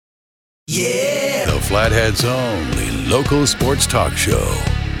Yeah! The Flathead's only local sports talk show.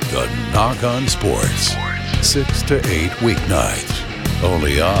 The Nach On Sports. 6 to 8 weeknights.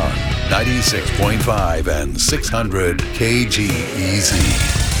 Only on 96.5 and 600 KGEZ.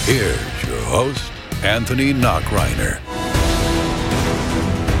 Here's your host, Anthony Nachreiner.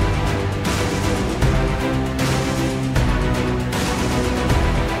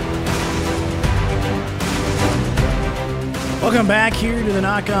 Welcome back here to the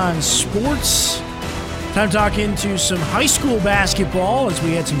Nach On Sports. Time to talk into some high school basketball as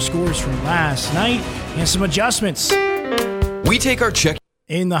we had some scores from last night and some adjustments. We take our check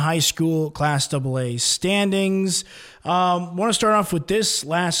in the high school Class AA standings. Want to start off with this.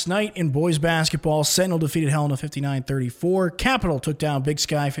 Last night in boys basketball, Sentinel defeated Helena 59-34. Capital took down Big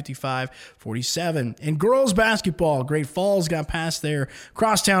Sky 55-47. In girls basketball, Great Falls got past their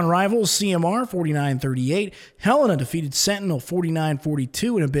crosstown rivals CMR 49-38. Helena defeated Sentinel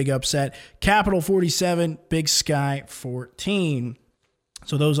 49-42 in a big upset. Capital 47, Big Sky 14.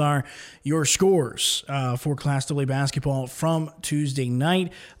 So those are your scores for Class AA basketball from Tuesday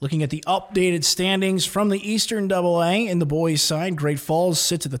night. Looking at the updated standings from the Eastern AA in the boys' side, Great Falls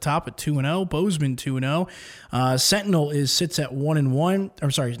sits at the top at 2-0. Bozeman 2-0. Sentinel sits at 1-1.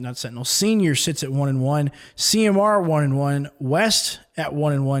 I'm sorry, not Sentinel. Senior sits at 1-1. CMR 1-1. West at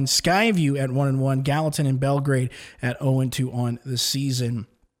 1-1. Skyview at 1-1. Gallatin and Belgrade at 0-2 on the season.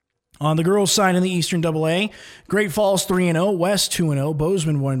 On the girls' side in the Eastern AA, Great Falls 3-0, West 2-0,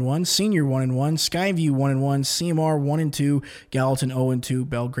 Bozeman 1-1, Senior 1-1, Skyview 1-1, CMR 1-2, Gallatin 0-2,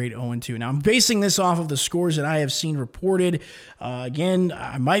 Belgrade 0-2. Now, I'm basing this off of the scores that I have seen reported. Again,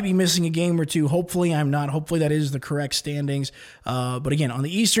 I might be missing a game or two. Hopefully, I'm not. Hopefully, that is the correct standings. But again, on the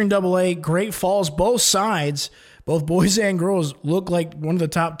Eastern AA, Great Falls, both sides, both boys and girls, look like one of the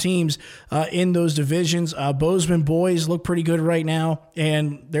top teams in those divisions. Bozeman boys look pretty good right now,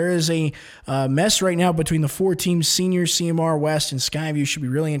 and there is a mess right now between the four teams, Senior, CMR, West, and Skyview. Should be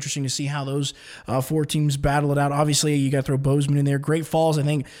really interesting to see how those four teams battle it out. Obviously, you got to throw Bozeman in there. Great Falls, I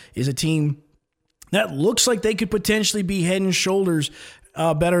think, is a team that looks like they could potentially be head and shoulders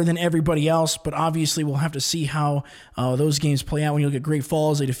better than everybody else, but obviously we'll have to see how those games play out. When you look at Great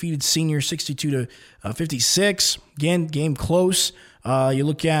Falls, they defeated Senior 62-56. Again, game close. You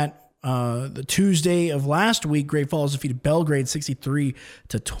look at the Tuesday of last week, Great Falls defeated Belgrade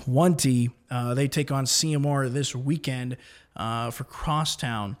 63-20. They take on CMR this weekend for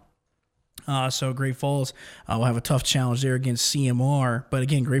Crosstown. So Great Falls will have a tough challenge there against CMR. But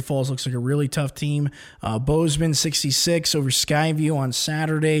again, Great Falls looks like a really tough team. Bozeman 66 over Skyview on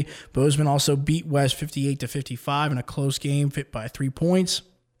Saturday. Bozeman also beat West 58-55 in a close game, fit by 3 points.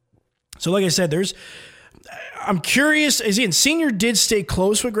 So like I said, I'm curious. Again, Senior did stay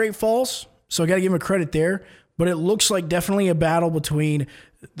close with Great Falls, so I got to give him a credit there. But it looks like definitely a battle between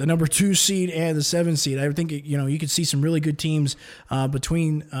the number 2 seed and the 7 seed. I think, you could see some really good teams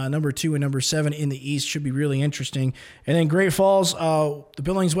between number 2 and number 7 in the East. Should be really interesting. And then Great Falls, the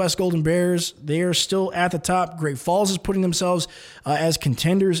Billings West Golden Bears, they are still at the top. Great Falls is putting themselves as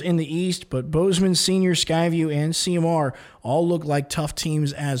contenders in the East, but Bozeman, Senior, Skyview, and CMR all look like tough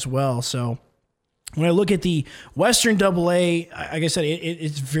teams as well. So when I look at the Western AA, like I said,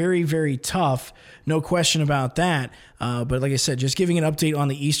 it's very, very tough. No question about that. But like I said, just giving an update on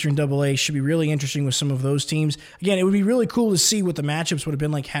the Eastern AA should be really interesting with some of those teams. Again, it would be really cool to see what the matchups would have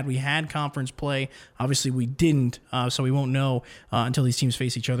been like had we had conference play. Obviously, we didn't, so we won't know until these teams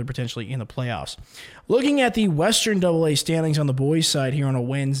face each other potentially in the playoffs. Looking at the Western AA standings on the boys' side here on a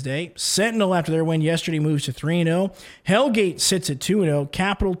Wednesday, Sentinel, after their win yesterday, moves to 3-0. Hellgate sits at 2-0.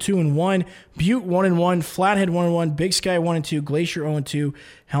 Capital 2-1. Butte 1-1. Flathead 1-1. Big Sky 1-2. Glacier 0-2.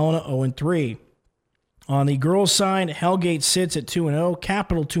 Helena 0-3. On the girls' side, Hellgate sits at 2-0,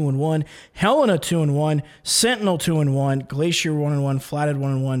 Capital 2-1, Helena 2-1, Sentinel 2-1, Glacier 1-1, Flathead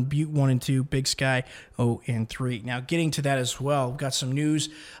 1-1, Butte 1-2, Big Sky 0-3. Now, getting to that as well, we've got some news.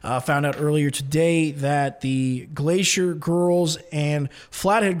 Found out earlier today that the Glacier girls and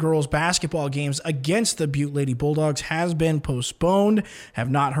Flathead girls basketball games against the Butte Lady Bulldogs has been postponed. Have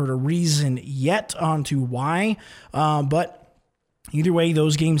not heard a reason yet on to why, but either way,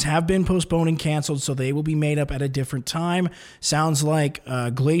 those games have been postponed and canceled, so they will be made up at a different time. Sounds like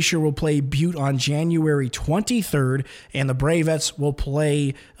Glacier will play Butte on January 23rd, and the Bravettes will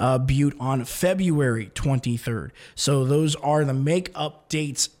play Butte on February 23rd. So those are the make-up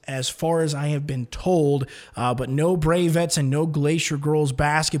dates as far as I have been told, but no Bravettes and no Glacier girls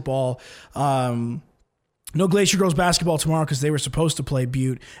basketball No Glacier Girls basketball tomorrow because they were supposed to play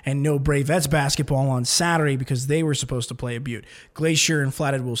Butte, and no Bravettes basketball on Saturday because they were supposed to play Butte. Glacier and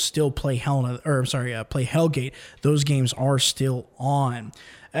Flathead will still play play Hellgate. Those games are still on.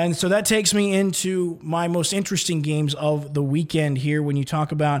 And so that takes me into my most interesting games of the weekend here when you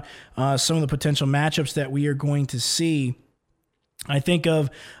talk about some of the potential matchups that we are going to see. I think of,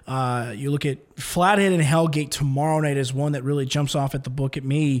 you look at Flathead and Hellgate tomorrow night as one that really jumps off at the book at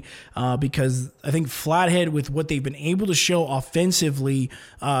me because I think Flathead, with what they've been able to show offensively,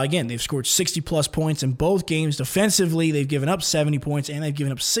 again, they've scored 60-plus points in both games. Defensively, they've given up 70 points and they've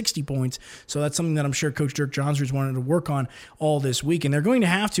given up 60 points. So that's something that I'm sure Coach Dirk Johnson's wanted to work on all this week. And they're going to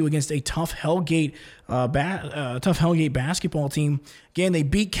have to against a tough Hellgate basketball team. Again, they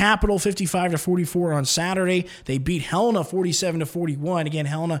beat Capital 55-44 on Saturday. They beat Helena 47-41. Again,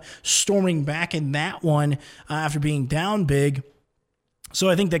 Helena storming back in that one after being down big. So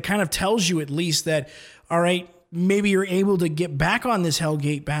I think that kind of tells you at least that, all right, maybe you're able to get back on this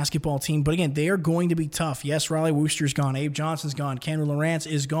Hellgate basketball team. But again, they are going to be tough. Yes, Riley Wooster's gone. Abe Johnson's gone. Kendra Lawrence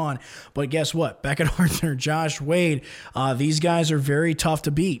is gone. But guess what? Beckett Arthur, Josh Wade, these guys are very tough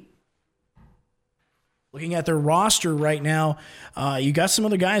to beat. Looking at their roster right now, you got some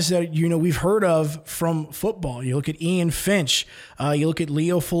other guys that we've heard of from football. You look at Ian Finch, you look at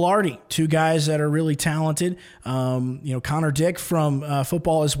Leo Filardi, two guys that are really talented. Connor Dick from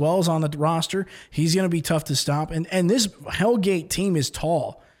football as well is on the roster. He's going to be tough to stop. And this Hellgate team is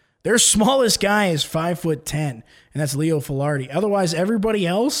tall. Their smallest guy is 5'10", and that's Leo Filardi. Otherwise, everybody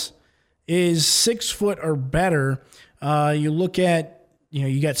else is 6 foot or better. You look at.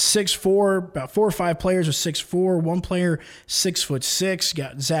 You got 6'4", about 4 or 5 players are 6'4", one player 6'6".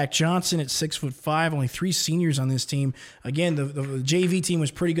 Got Zach Johnson at 6'5", only 3 seniors on this team. Again, the JV team was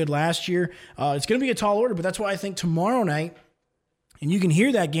pretty good last year. It's going to be a tall order, but that's why I think tomorrow night, and you can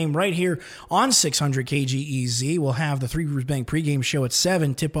hear that game right here on 600 KGEZ. We'll have the Three Rivers Bank pregame show at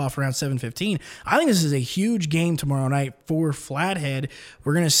 7, tip-off around 7:15. I think this is a huge game tomorrow night for Flathead.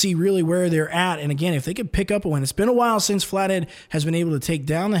 We're going to see really where they're at. And again, if they could pick up a win, it's been a while since Flathead has been able to take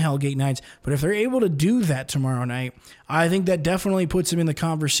down the Hellgate Knights, but if they're able to do that tomorrow night, I think that definitely puts them in the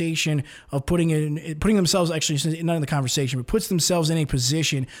conversation of putting themselves, actually not in the conversation, but puts themselves in a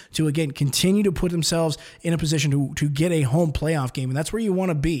position to, again, continue to put themselves in a position to get a home playoff game. And that's where you want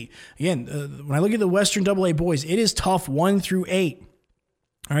to be. Again, when I look at the Western AA boys, it is tough 1 through 8.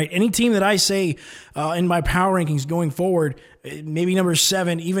 All right, any team that I say in my power rankings going forward, maybe number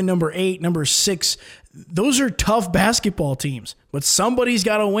 7, even number 8, number 6, those are tough basketball teams, but somebody's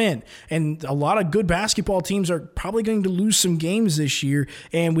got to win. And a lot of good basketball teams are probably going to lose some games this year,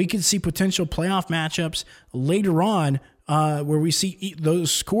 and we could see potential playoff matchups later on where we see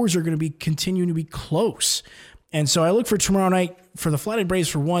those scores are going to be continuing to be close. And so I look for tomorrow night for the Flathead Braves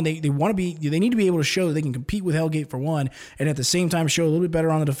for one. They need to be able to show that they can compete with Hellgate for one, and at the same time show a little bit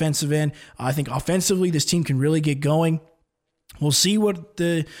better on the defensive end. I think offensively this team can really get going. We'll see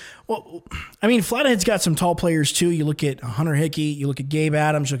Flathead's got some tall players too. You look at Hunter Hickey, you look at Gabe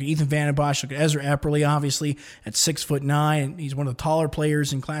Adams, you look at Ethan Vandenbosch, you look at Ezra Epperly, obviously, at 6'9", and he's one of the taller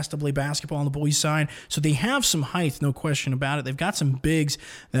players in Class AA basketball on the boys' side. So they have some height, no question about it. They've got some bigs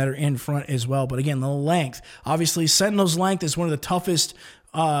that are in front as well. But again, the length. Obviously, Sentinel's length is one of the toughest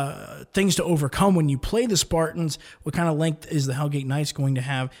things to overcome when you play the Spartans. What kind of length is the Hellgate Knights going to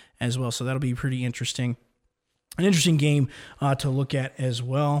have as well? So that'll be pretty interesting. An interesting game to look at as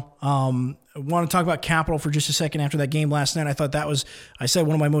well. I want to talk about Capital for just a second after that game last night. I thought that was, I said,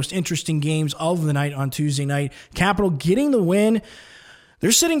 one of my most interesting games of the night on Tuesday night. Capital getting the win.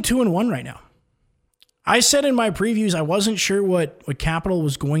 They're sitting 2-1 right now. I said in my previews I wasn't sure what Capital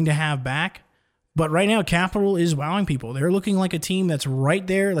was going to have back. But right now, Capital is wowing people. They're looking like a team that's right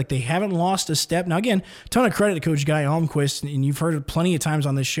there, like they haven't lost a step. Now, again, ton of credit to Coach Guy Almquist, and you've heard it plenty of times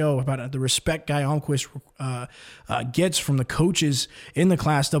on this show about the respect Guy Almquist gets from the coaches in the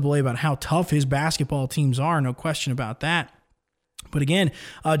Class AA about how tough his basketball teams are, no question about that. But again,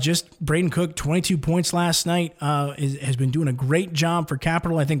 just Braden Cook, 22 points last night, has been doing a great job for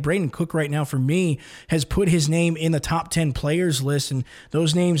Capital. I think Braden Cook right now, for me, has put his name in the top 10 players list, and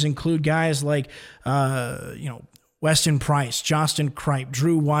those names include guys like, Weston Price, Justin Kripe,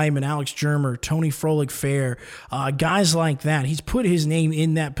 Drew Wyman, Alex Germer, Tony Froelich-Fair, guys like that. He's put his name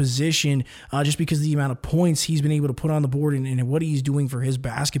in that position just because of the amount of points he's been able to put on the board and what he's doing for his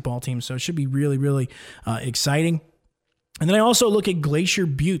basketball team. So it should be really, really exciting. And then I also look at Glacier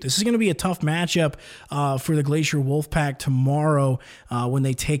Butte. This is going to be a tough matchup for the Glacier Wolfpack tomorrow when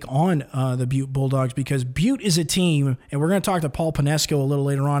they take on the Butte Bulldogs, because Butte is a team, and we're going to talk to Paul Panesco a little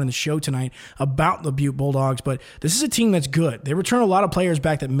later on in the show tonight about the Butte Bulldogs, but this is a team that's good. They return a lot of players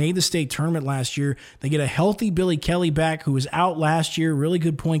back that made the state tournament last year. They get a healthy Billy Kelly back, who was out last year, really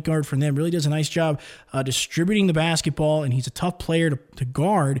good point guard for them, really does a nice job distributing the basketball, and he's a tough player to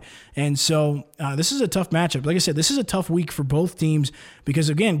guard. And so this is a tough matchup. Like I said, this is a tough week for both teams because,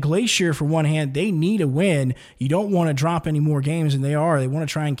 again, Glacier, for one hand, they need a win. You don't want to drop any more games than they are. They want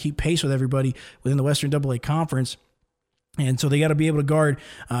to try and keep pace with everybody within the Western AA Conference. And so they got to be able to guard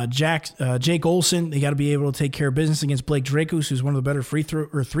Jake Olson. They got to be able to take care of business against Blake Dracos, who's one of the better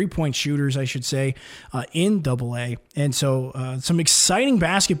three-point shooters, I should say, in AA. And so some exciting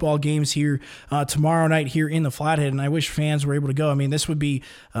basketball games here tomorrow night here in the Flathead, and I wish fans were able to go. I mean, this would be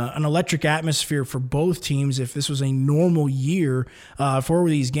an electric atmosphere for both teams if this was a normal year for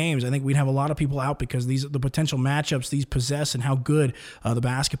these games. I think we'd have a lot of people out because the potential matchups these possess and how good the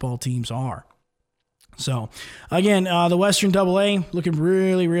basketball teams are. So, again, the Western AA looking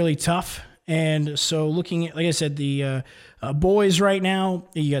really, really tough. And so looking at, like I said, the boys right now,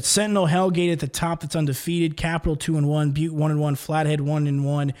 you got Sentinel Hellgate at the top that's undefeated, Capital 2-1, Butte 1-1, Flathead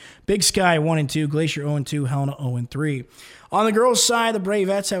 1-1, Big Sky 1-2, Glacier 0-2, Helena 0-3. On the girls' side, the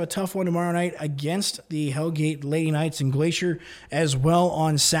Bravettes have a tough one tomorrow night against the Hellgate Lady Knights and Glacier as well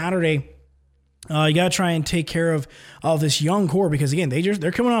on Saturday. You got to try and take care of this young core because, again,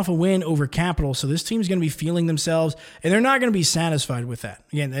 they're coming off a win over Capital, so this team's going to be feeling themselves, and they're not going to be satisfied with that.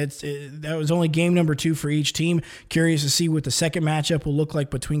 Again, that was only game number 2 for each team. Curious to see what the second matchup will look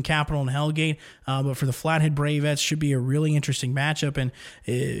like between Capital and Hellgate, but for the Flathead Bravettes, should be a really interesting matchup,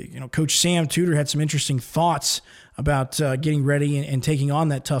 and Coach Sam Tudor had some interesting thoughts about getting ready and taking on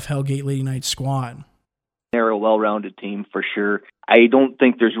that tough Hellgate Lady Knights squad. They're a well-rounded team for sure. I don't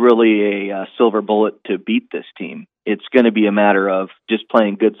think there's really a silver bullet to beat this team. It's going to be a matter of just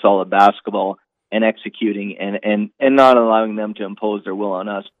playing good, solid basketball and executing and not allowing them to impose their will on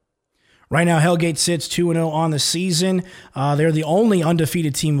us. Right now, Hellgate sits 2-0 on the season. They're the only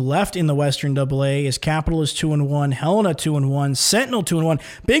undefeated team left in the Western AA, as Capital is 2-1, Helena 2-1, Sentinel 2-1.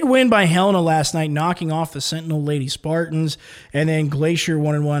 Big win by Helena last night, knocking off the Sentinel Lady Spartans. And then Glacier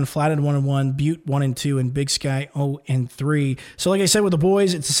 1-1, Flathead 1-1, Butte 1-2, and Big Sky 0-3. So like I said with the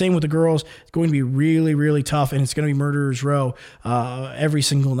boys, it's the same with the girls. It's going to be really, really tough, and it's going to be Murderers Row every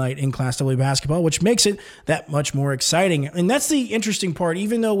single night in Class AA basketball, which makes it that much more exciting. And that's the interesting part,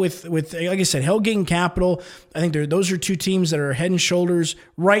 even though with like I said, Hellgate and Capital, I think those are two teams that are head and shoulders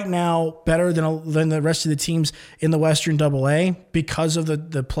right now better than the rest of the teams in the Western AA because of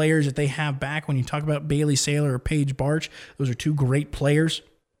the players that they have back. When you talk about Bailey Saylor or Paige Barch, those are two great players.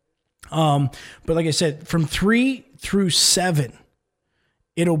 But like I said, from 3 through 7,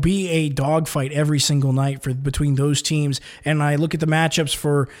 it'll be a dogfight every single night between those teams. And I look at the matchups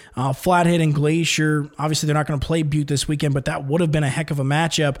for Flathead and Glacier. Obviously, they're not going to play Butte this weekend, but that would have been a heck of a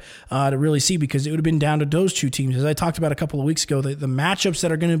matchup to really see because it would have been down to those two teams. As I talked about a couple of weeks ago, the matchups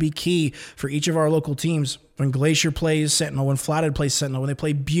that are going to be key for each of our local teams, when Glacier plays Sentinel, when Flathead plays Sentinel, when they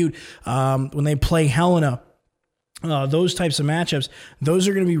play Butte, when they play Helena, those types of matchups, those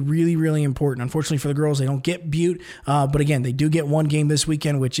are going to be really, really important. Unfortunately for the girls, they don't get Butte, but again, they do get one game this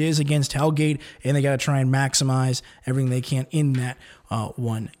weekend, which is against Hellgate, and they got to try and maximize everything they can in that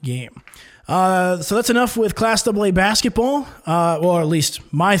one game. So that's enough with Class AA basketball, or at least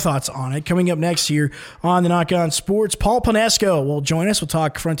my thoughts on it. Coming up next here on the Nach On Sports, Paul Panesco will join us. We'll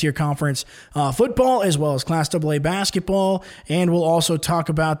talk Frontier Conference football as well as Class AA basketball, and we'll also talk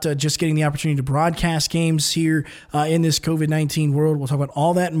about just getting the opportunity to broadcast games here in this COVID-19 world. We'll talk about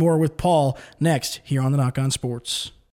all that and more with Paul next here on the Nach On Sports.